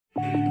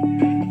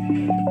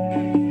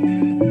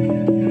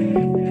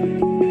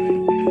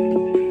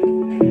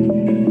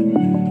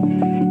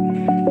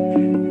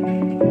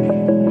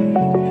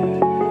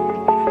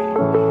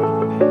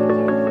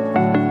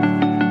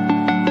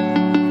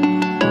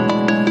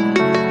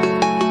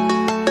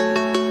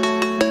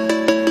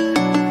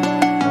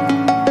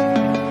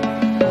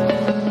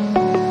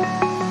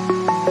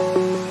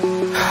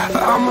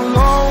I'm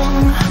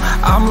alone,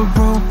 I'm a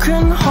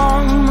broken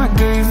home. I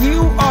gave you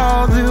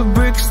all the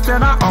bricks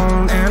that I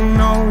own and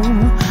know.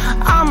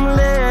 I'm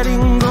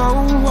letting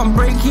go, I'm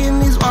breaking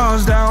these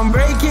walls down,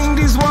 breaking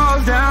these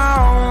walls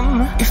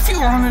down. If you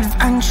want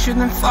adventure,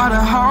 then fly to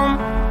home.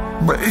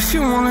 But if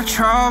you wanna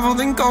travel,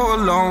 then go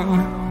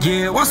alone.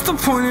 Yeah, what's the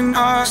point in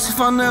us if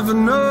I never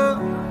know?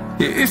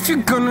 Yeah, if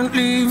you're gonna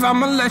leave,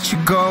 I'ma let you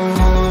go.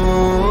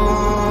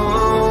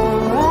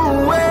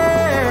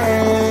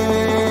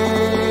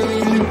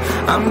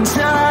 I'm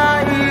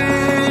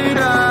tired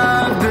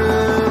of the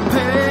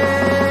pain.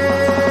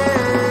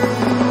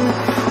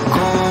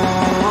 Go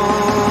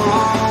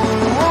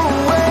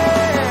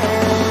away.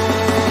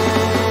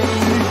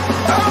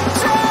 I'm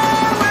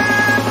tired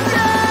of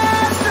yesterday.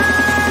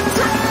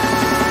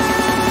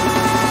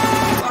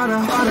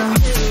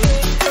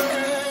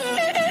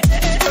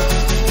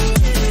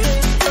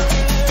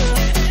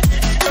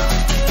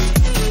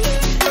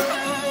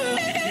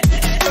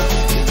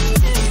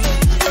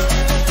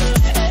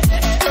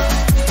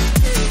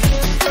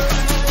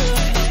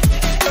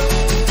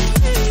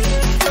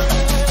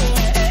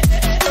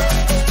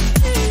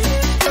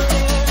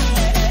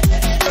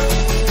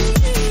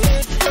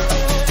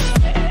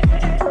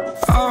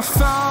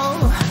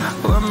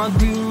 My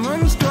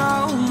demons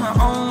dwell, my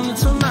own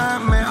little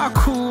nightmare, I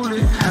call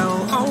it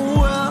hell. Oh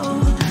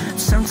well,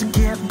 it's time to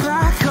get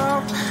back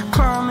up,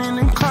 climbing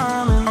and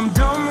climbing. I'm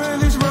done with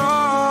this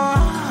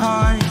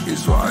ride,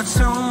 is what I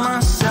tell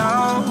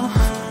myself,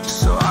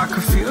 so I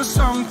could feel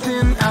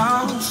something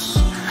else.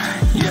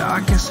 Yeah, I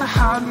guess I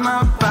had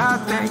my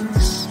bad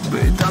days,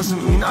 but it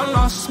doesn't mean I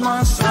lost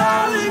my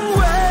style. Darling,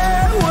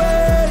 where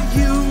were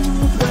you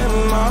when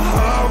my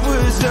heart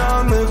was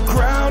on the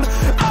ground?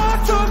 I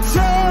thought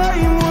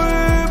time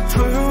would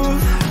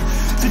prove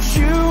that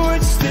you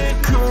would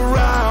stick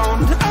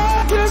around.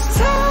 I guess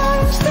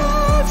time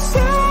stops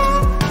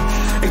down,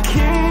 a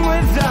king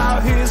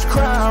without his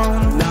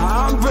crown. Now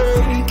I'm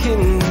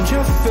breaking and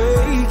you're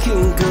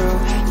faking, girl.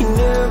 You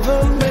never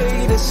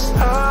made a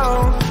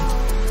sound.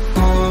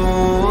 Oh,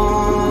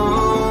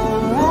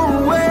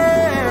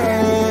 wait,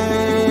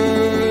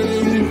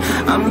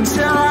 I'm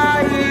tired.